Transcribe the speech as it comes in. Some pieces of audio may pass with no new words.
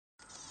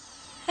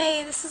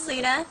Hey, this is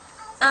Leda.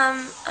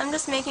 I'm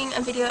just making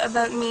a video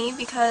about me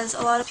because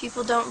a lot of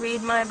people don't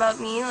read my about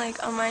me,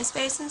 like on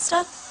MySpace and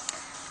stuff.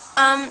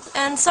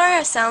 And sorry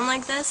I sound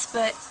like this,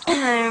 but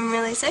I'm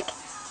really sick,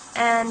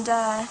 and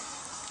I'm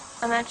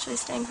actually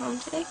staying home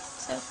today,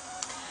 so.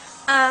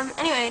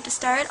 Anyway, to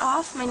start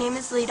off, my name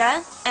is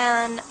Leda,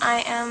 and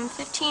I am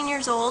 15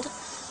 years old.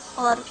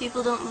 A lot of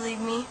people don't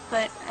believe me,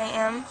 but I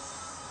am.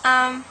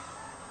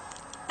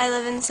 I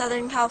live in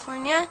Southern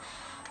California,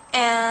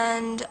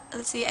 and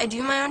let's see, I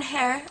do my own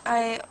hair.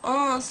 I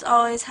almost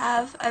always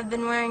have. I've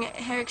been wearing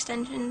hair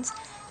extensions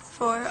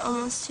for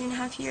almost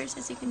 2.5 years.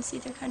 As you can see,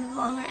 they're kind of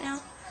long right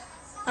now.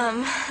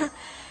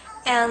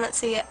 And let's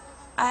see,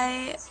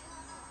 I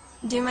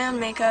do my own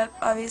makeup,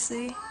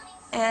 obviously,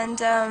 and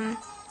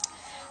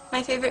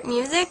my favorite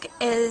music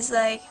is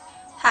like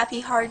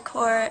happy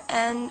hardcore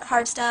and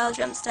hardstyle,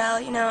 jump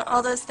style, you know,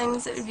 all those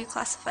things that would be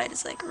classified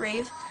as like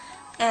rave,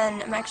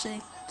 and I'm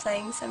actually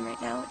playing some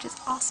right now, which is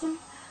awesome.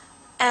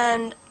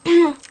 And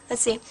let's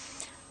see,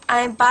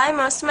 I buy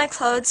most of my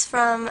clothes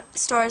from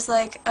stores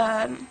like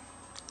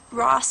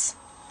Ross,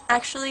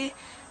 actually.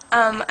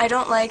 I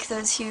don't like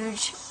those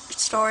huge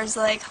stores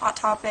like Hot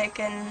Topic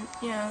and,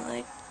 you know,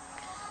 like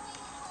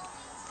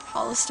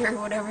Hollister,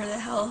 whatever the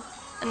hell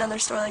another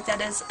store like that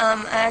is.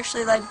 I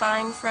actually like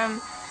buying from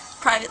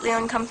privately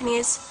owned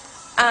companies.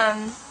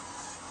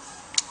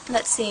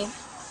 Let's see,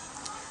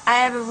 I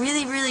have a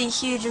really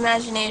huge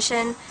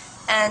imagination,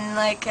 and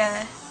like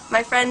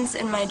my friends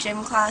in my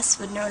gym class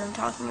would know what I'm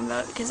talking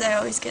about because I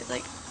always get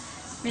like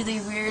really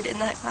weird in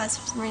that class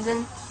for some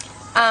reason.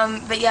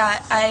 But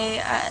yeah,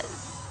 I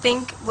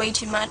think way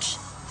too much.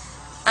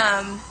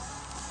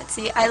 Let's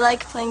see, I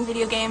like playing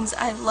video games.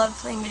 I love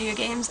playing video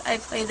games. I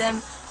play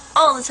them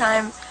all the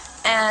time,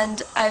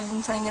 and I've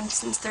been playing them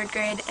since 3rd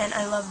grade, and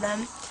I love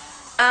them.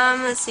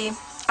 Let's see,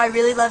 I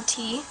really love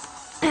tea.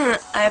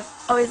 I've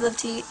always loved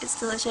tea. It's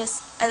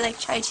delicious. I like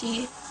chai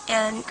tea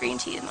and green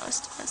tea the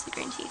most, mostly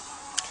green tea.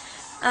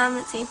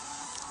 Let's see,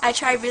 I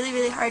try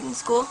really hard in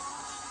school,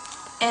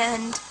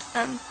 and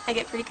I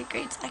get pretty good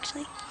grades,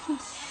 actually.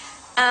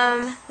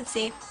 Let's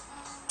see,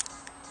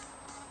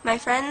 my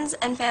friends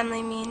and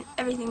family mean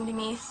everything to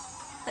me,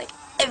 like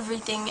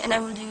everything, and I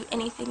will do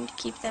anything to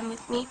keep them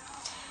with me.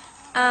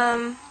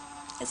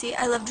 Let's see,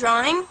 I love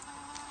drawing,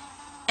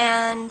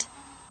 and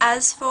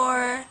as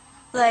for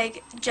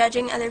like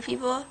judging other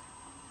people,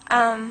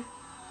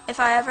 if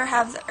I ever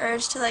have the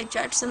urge to like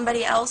judge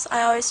somebody else,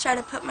 I always try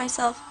to put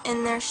myself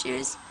in their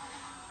shoes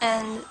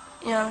and,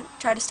 you know,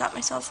 try to stop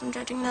myself from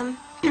judging them.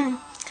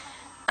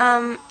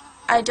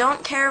 I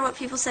don't care what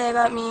people say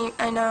about me.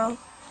 I know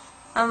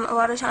a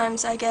lot of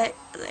times I get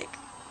like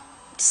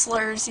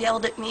slurs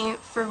yelled at me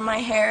for my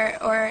hair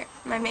or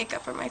my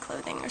makeup or my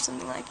clothing or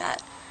something like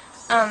that.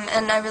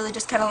 And I really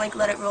just kind of like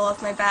let it roll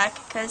off my back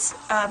because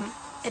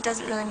it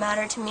doesn't really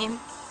matter to me.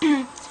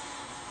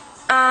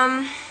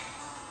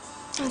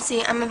 Let's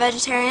see, I'm a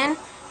vegetarian,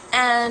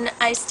 and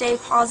I stay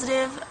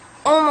positive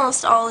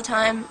almost all the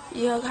time.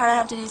 You kind of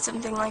have to do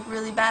something like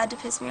really bad to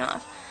piss me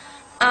off.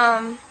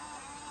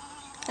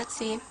 Let's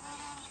see,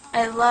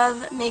 I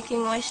love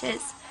making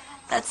wishes.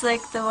 That's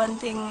like the one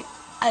thing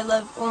I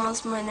love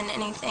almost more than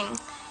anything,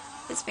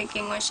 is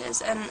making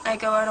wishes. And I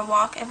go on a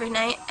walk every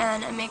night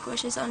and I make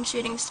wishes on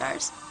shooting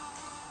stars.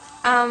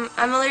 I'm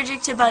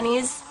allergic to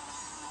bunnies,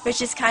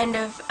 which is kind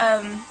of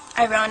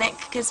ironic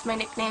because my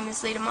nickname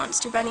is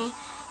LedaMonsterBunny.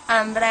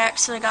 But I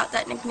actually got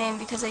that nickname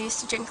because I used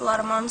to drink a lot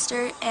of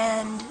Monster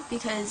and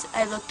because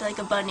I looked like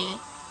a bunny,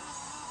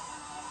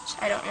 which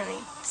I don't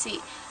really see.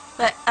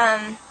 But,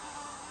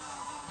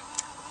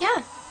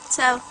 yeah,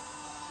 so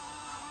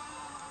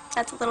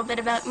that's a little bit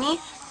about me.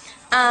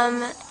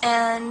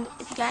 And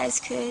if you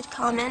guys could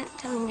comment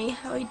telling me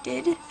how I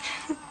did or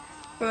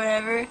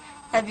whatever,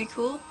 that'd be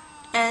cool.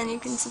 And you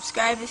can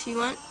subscribe if you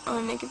want or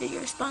make a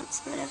video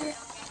response or whatever.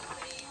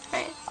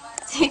 Alright,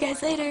 see you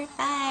guys later.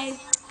 Bye!